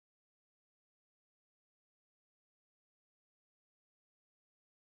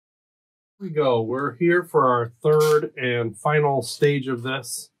we go. We're here for our third and final stage of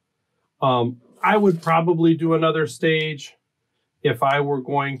this. I would probably do another stage if I were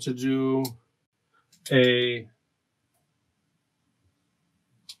going to do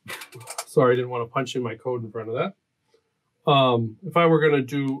sorry, I didn't want to punch in my code in front of that. If I were going to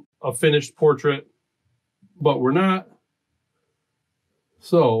do a finished portrait, but we're not.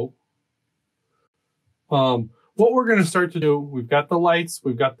 So, what we're going to start to do, we've got the lights,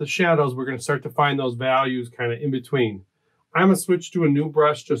 we've got the shadows, we're going to start to find those values kind of in between. I'm going to switch to a new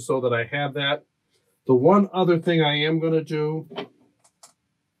brush just so that I have that. The one other thing I am going to do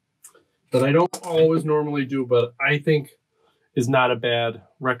that I don't always normally do, but I think is not a bad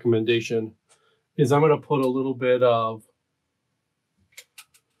recommendation, is I'm going to put a little bit of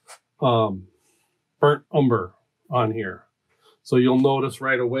Burnt Umber on here. So you'll notice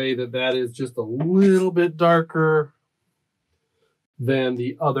right away that that is just a little bit darker than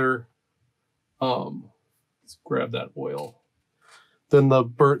the other, let's grab that oil, than the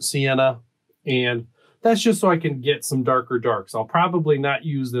burnt sienna. And that's just so I can get some darker darks. I'll probably not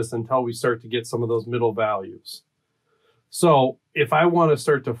use this until we start to get some of those middle values. So if I want to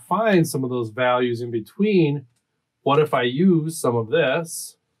start to find some of those values in between, what if I use some of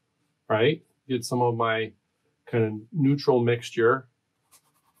this, right? Get some of my kind of neutral mixture,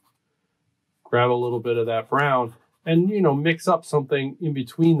 grab a little bit of that brown, and, you know, mix up something in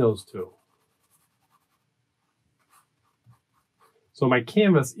between those two. So my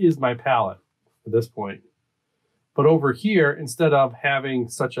canvas is my palette at this point. But over here, instead of having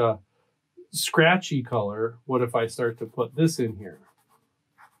such a scratchy color, what if I start to put this in here?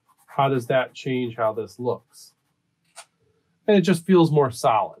 How does that change how this looks? And it just feels more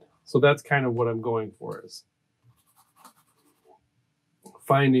solid. So that's kind of what I'm going for, is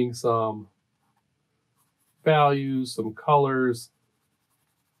finding some values, some colors,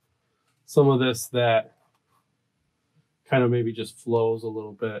 some of this that kind of maybe just flows a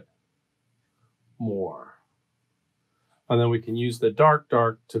little bit more. And then we can use the dark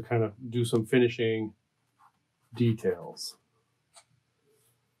to kind of do some finishing details.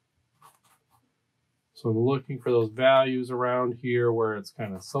 So I'm looking for those values around here where it's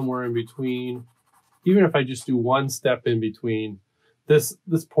kind of somewhere in between. Even if I just do one step in between, this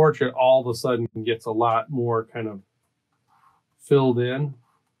portrait all of a sudden gets a lot more kind of filled in.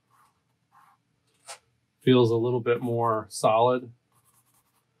 Feels a little bit more solid.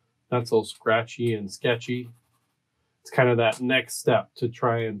 Not so scratchy and sketchy. It's kind of that next step to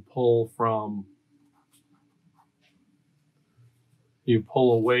try and pull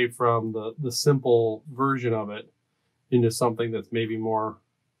away from the simple version of it into something that's maybe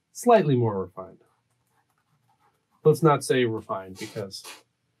slightly more refined. Let's not say refined, because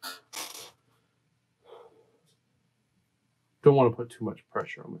don't want to put too much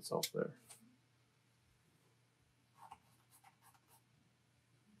pressure on myself there.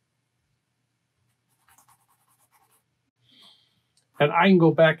 And I can go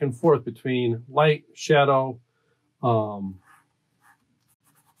back and forth between light, shadow, halftone,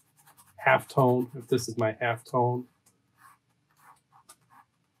 if this is my halftone.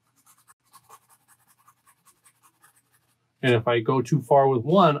 And if I go too far with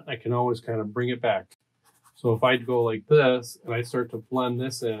one, I can always kind of bring it back. So if I go like this and I start to blend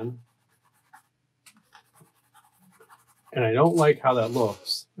this in, and I don't like how that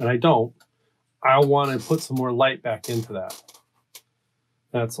looks, and I want to put some more light back into that.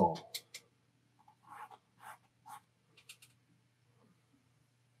 That's all.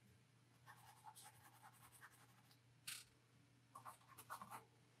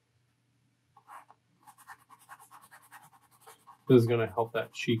 This is going to help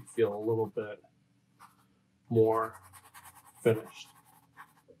that cheek feel a little bit more finished.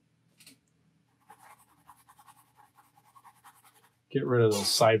 Get rid of those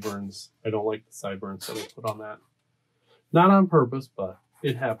sideburns. I don't like the sideburns that I put on that. Not on purpose, but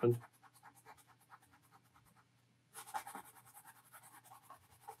it happened.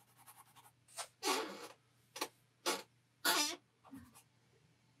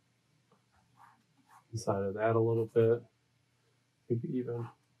 Inside of that a little bit. Maybe even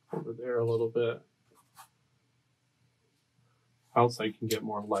over there a little bit. Outside can get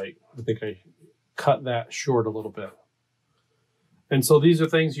more light. I think I cut that short a little bit. And so these are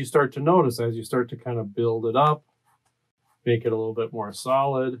things you start to notice as you start to kind of build it up, make it a little bit more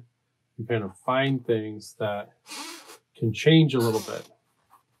solid. You kind of find things that can change a little bit.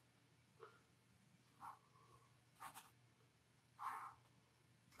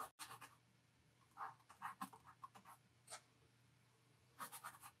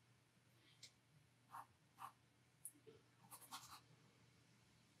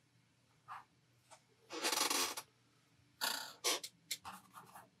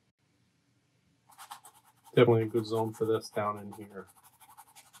 Definitely a good zone for this down in here.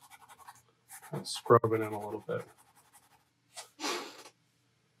 Kind of scrub it in a little bit.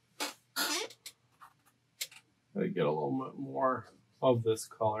 I get a little bit more of this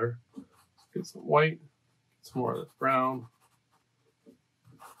color. Get some white, some more of this brown.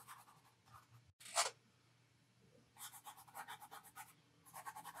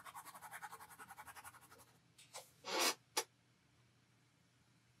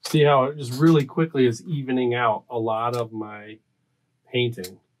 See how it just really quickly is evening out a lot of my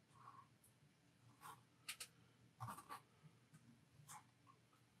painting.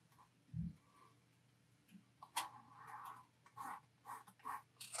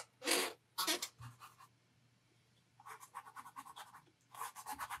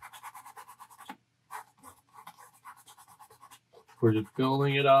 We're just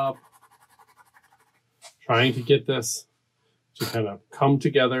building it up, trying to get this to kind of come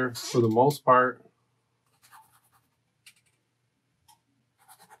together for the most part.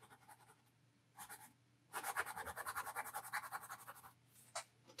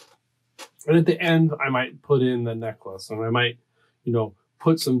 And at the end, I might put in the necklace, and I might, you know,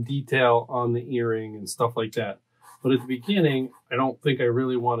 put some detail on the earring and stuff like that. But at the beginning, I don't think I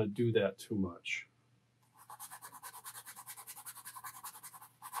really want to do that too much.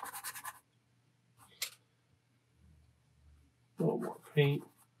 A little more paint,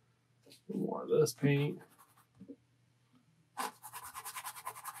 a little more of this paint.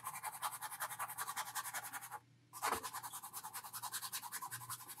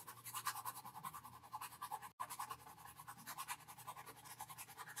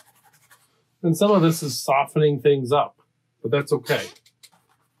 And some of this is softening things up, but that's okay.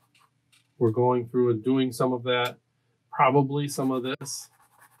 We're going through and doing some of that. Probably some of this.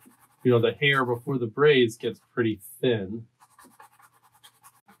 You know, the hair before the braids gets pretty thin.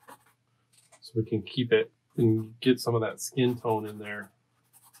 So we can keep it and get some of that skin tone in there.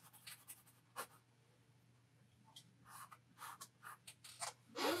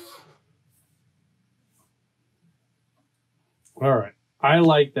 All right, I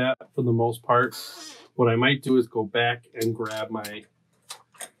like that for the most part. What I might do is go back and grab my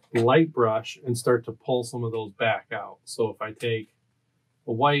light brush and start to pull some of those back out. So if I take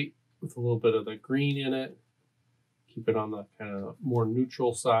a white with a little bit of the green in it, keep it on the kind of more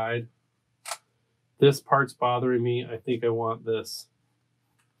neutral side. This part's bothering me. I think I want this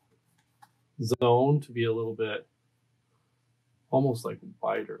zone to be a little bit almost like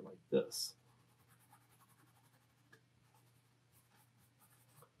wider, like this.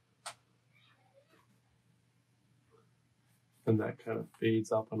 And that kind of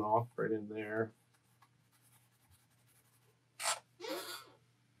fades up and off right in there.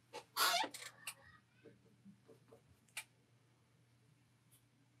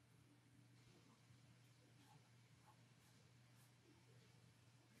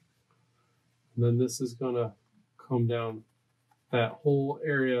 And then this is going to come down that whole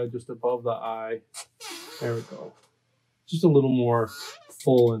area just above the eye. There we go. Just a little more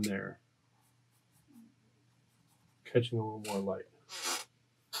full in there. Catching a little more light.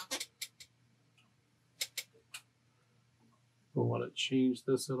 Don't want to change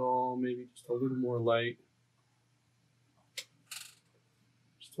this at all. Maybe just a little more light.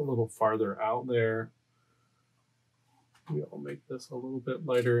 Just a little farther out there. Maybe I'll make this a little bit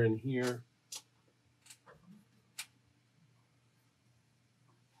lighter in here.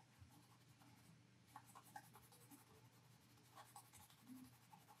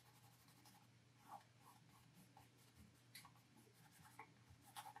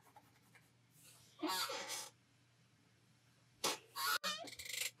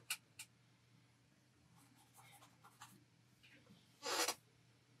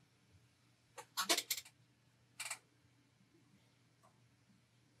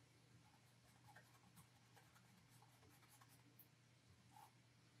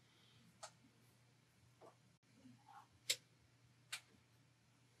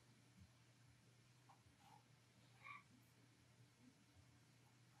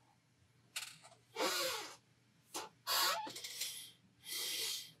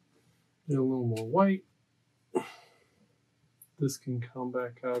 Get a little more white. This can come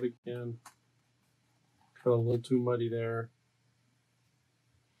back out again. Got a little too muddy there.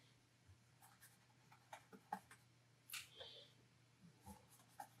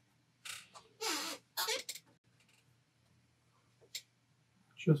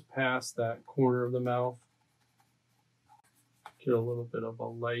 Just past that corner of the mouth. Get a little bit of a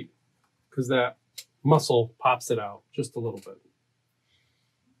light, because that muscle pops it out just a little bit.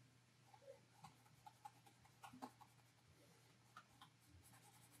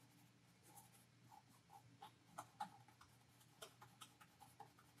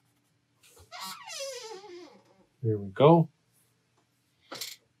 There we go.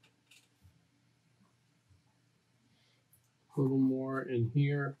 A little more in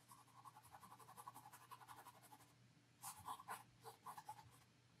here.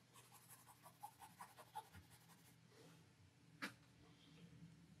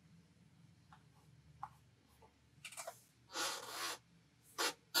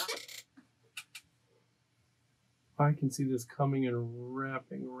 I can see this coming and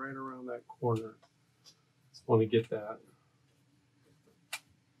wrapping right around that corner. Just want to get that.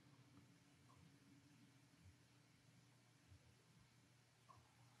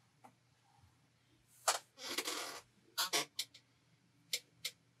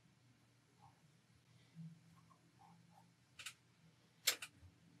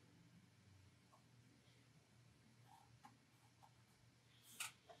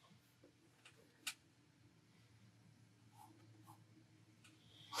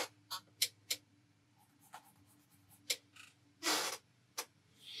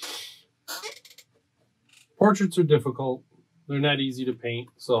 Portraits are difficult. They're not easy to paint.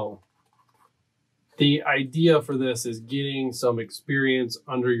 So the idea for this is getting some experience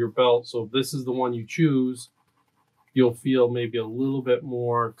under your belt. So if this is the one you choose, you'll feel maybe a little bit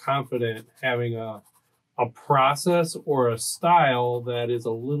more confident having a process or a style that is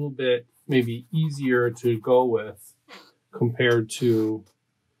a little bit maybe easier to go with compared to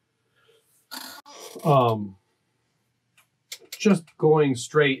just going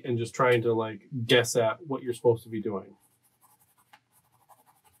straight and just trying to like guess at what you're supposed to be doing.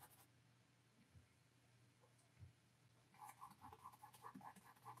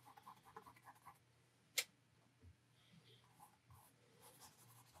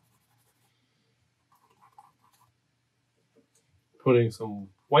 Putting some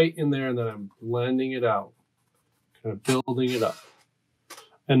white in there and then I'm blending it out, kind of building it up.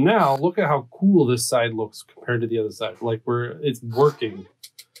 And now look at how cool this side looks compared to the other side. Like it's working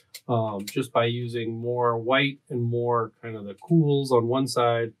just by using more white and more kind of the cools on one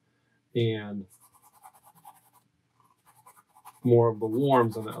side and more of the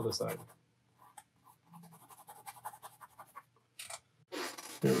warms on the other side.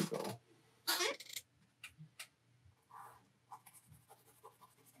 There we go.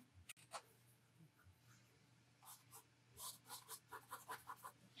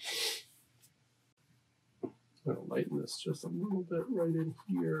 I'm going to lighten this just a little bit right in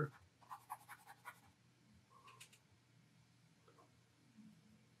here.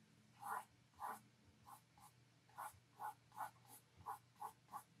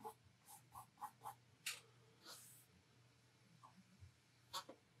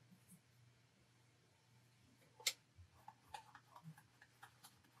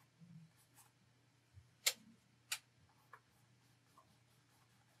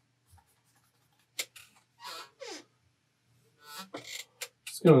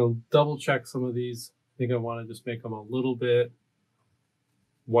 Just going to double check some of these. I think I want to just make them a little bit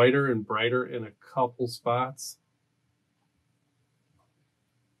whiter and brighter in a couple spots.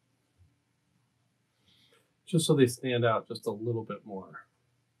 Just so they stand out just a little bit more.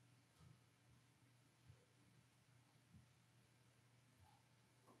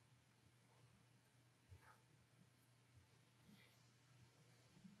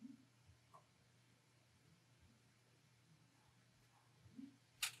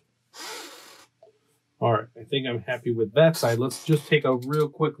 All right, I think I'm happy with that side. Let's just take a real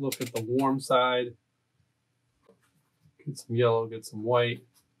quick look at the warm side. Get some yellow, get some white.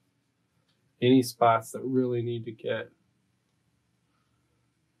 Any spots that really need to get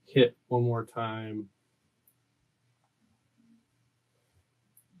hit one more time.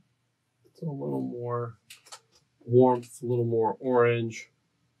 It's a little more warmth, a little more orange.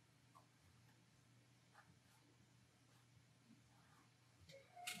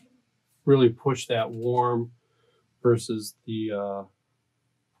 Really push that warm versus the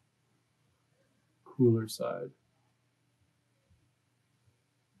cooler side.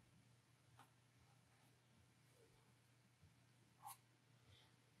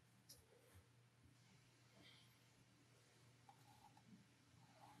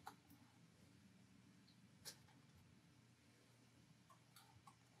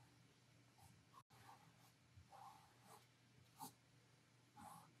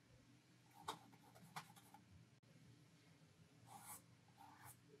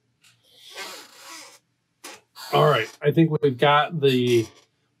 All right, I think we've got the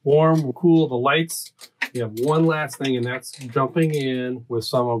warm, cool, the lights. We have one last thing, and that's jumping in with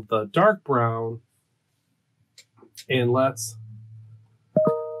some of the dark brown. And let's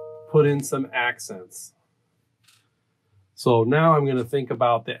put in some accents. So now I'm going to think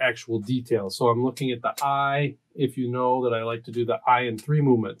about the actual details. So I'm looking at the eye. If you know that I like to do the eye in 3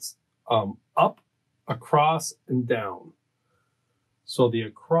 movements, up, across, and down. So the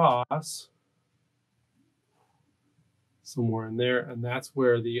across, somewhere in there, and that's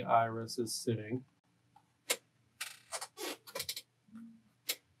where the iris is sitting.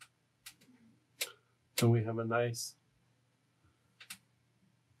 And we have a nice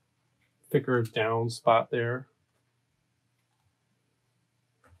thicker down spot there.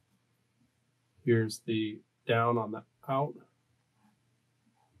 Here's the down on the out.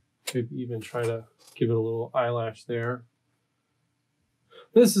 Maybe even try to give it a little eyelash there.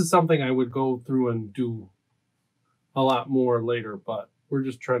 This is something I would go through and do a lot more later, but we're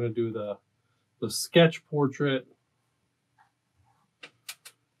just trying to do the sketch portrait.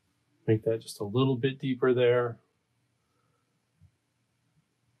 Make that just a little bit deeper there.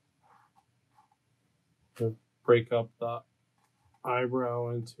 Break up the eyebrow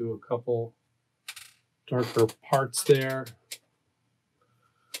into a couple darker parts there.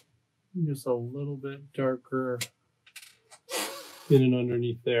 Just a little bit darker in and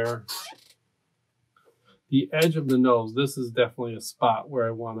underneath there. The edge of the nose, this is definitely a spot where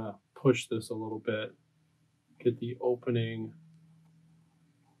I want to push this a little bit. Get the opening.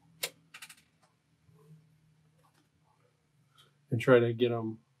 And try to get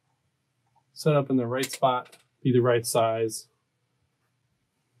them set up in the right spot, be the right size.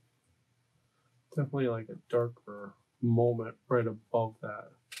 Definitely like a darker moment right above that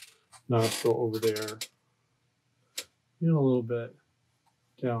nostril over there. And a little bit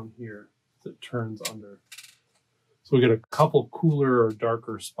down here as it turns under. So we get a couple cooler or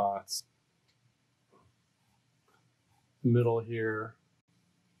darker spots. Middle here,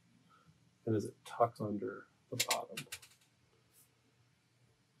 and as it tucks under the bottom.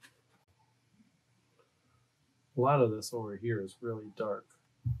 A lot of this over here is really dark.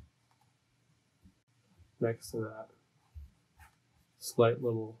 Next to that, slight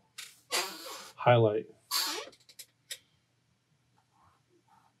little highlight.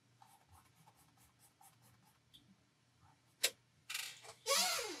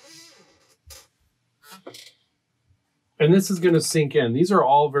 And this is going to sink in. These are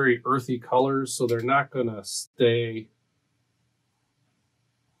all very earthy colors, so they're not going to stay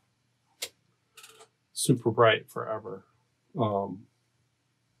super bright forever.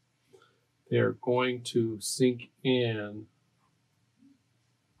 They're going to sink in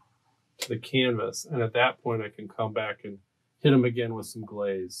to the canvas, and at that point I can come back and hit them again with some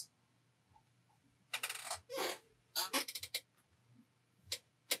glaze.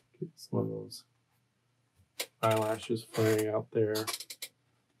 Get some of those eyelashes flaring out there.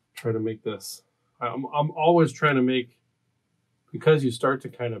 Try to make this, I'm always trying to make, because you start to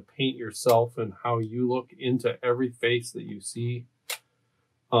kind of paint yourself and how you look into every face that you see,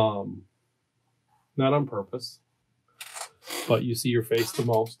 not on purpose, but you see your face the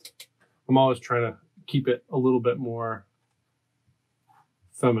most. I'm always trying to keep it a little bit more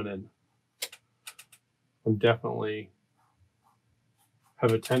feminine. I'm definitely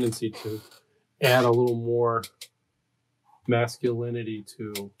have a tendency to add a little more masculinity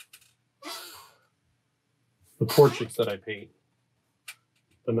to the portraits that I paint,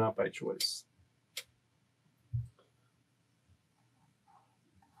 but not by choice.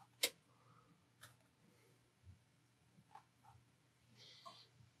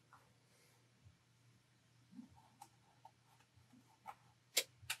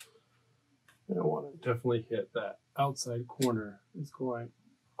 And I want to definitely hit that outside corner. It's going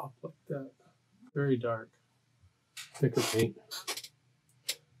up like that. Very dark, thicker paint.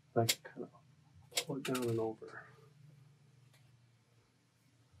 I can kind of pull it down and over.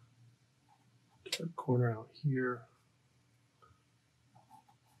 Get that corner out here.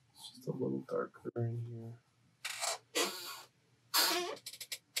 It's just a little darker in here.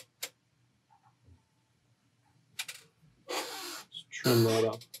 Just trim that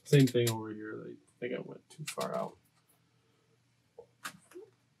up. Same thing over here. I think I went too far out.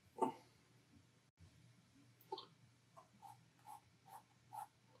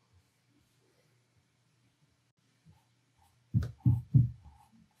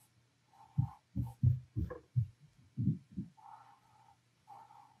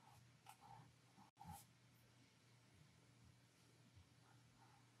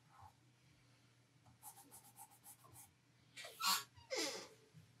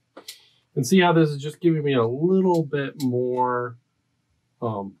 And see how this is just giving me a little bit more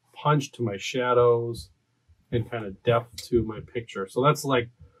punch to my shadows and kind of depth to my picture. So that's like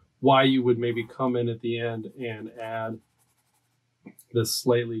why you would maybe come in at the end and add this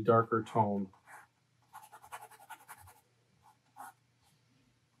slightly darker tone.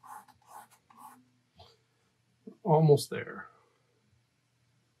 Almost there.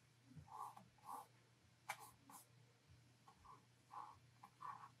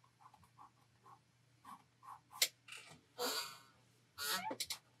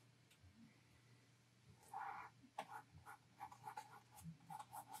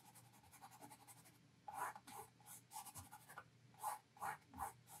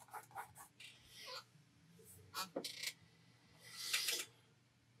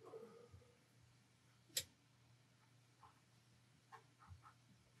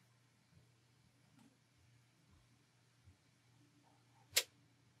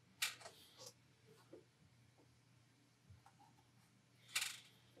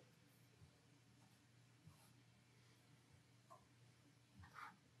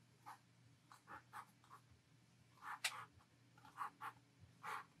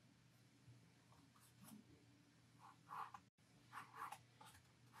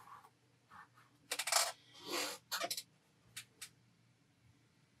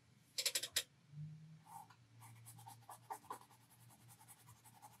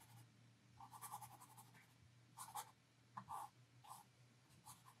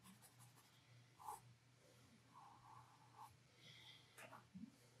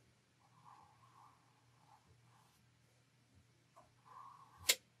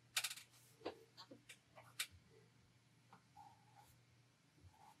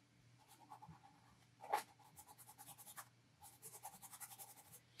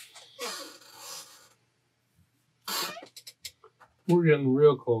 We're getting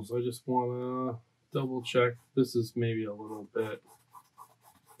real close. I just want to double check. This is maybe a little bit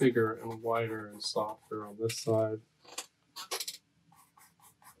bigger and wider and softer on this side.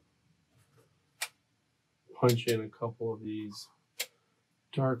 Punch in a couple of these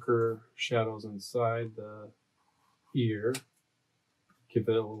darker shadows inside the ear. Give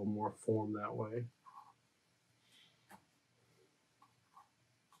it a little more form that way.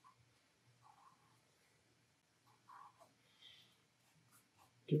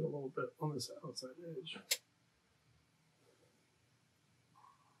 Get a little bit on this outside edge.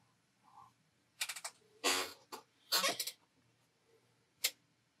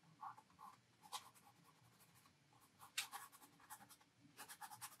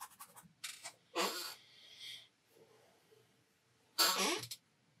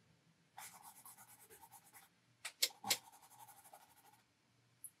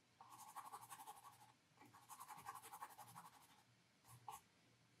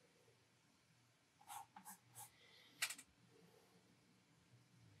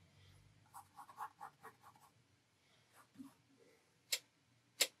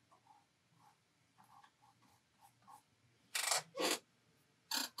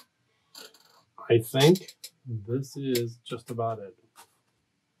 I think this is just about it.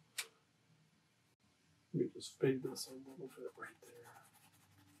 Let me just fade this a little bit right there.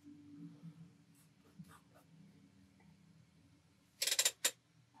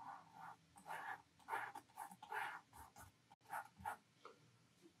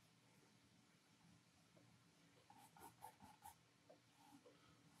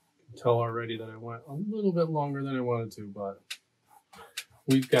 Tell already that I went a little bit longer than I wanted to, but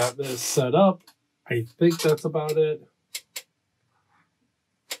we've got this set up. I think that's about it.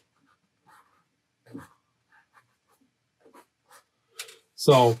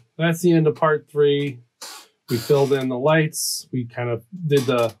 So that's the end of part 3. We filled in the lights. We kind of did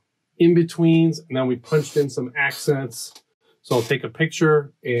the in-betweens, and then we punched in some accents. So I'll take a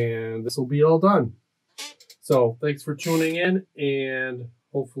picture, and this will be all done. So thanks for tuning in, and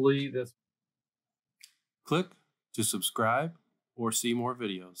hopefully this. Click to subscribe or see more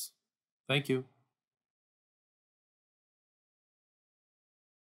videos. Thank you.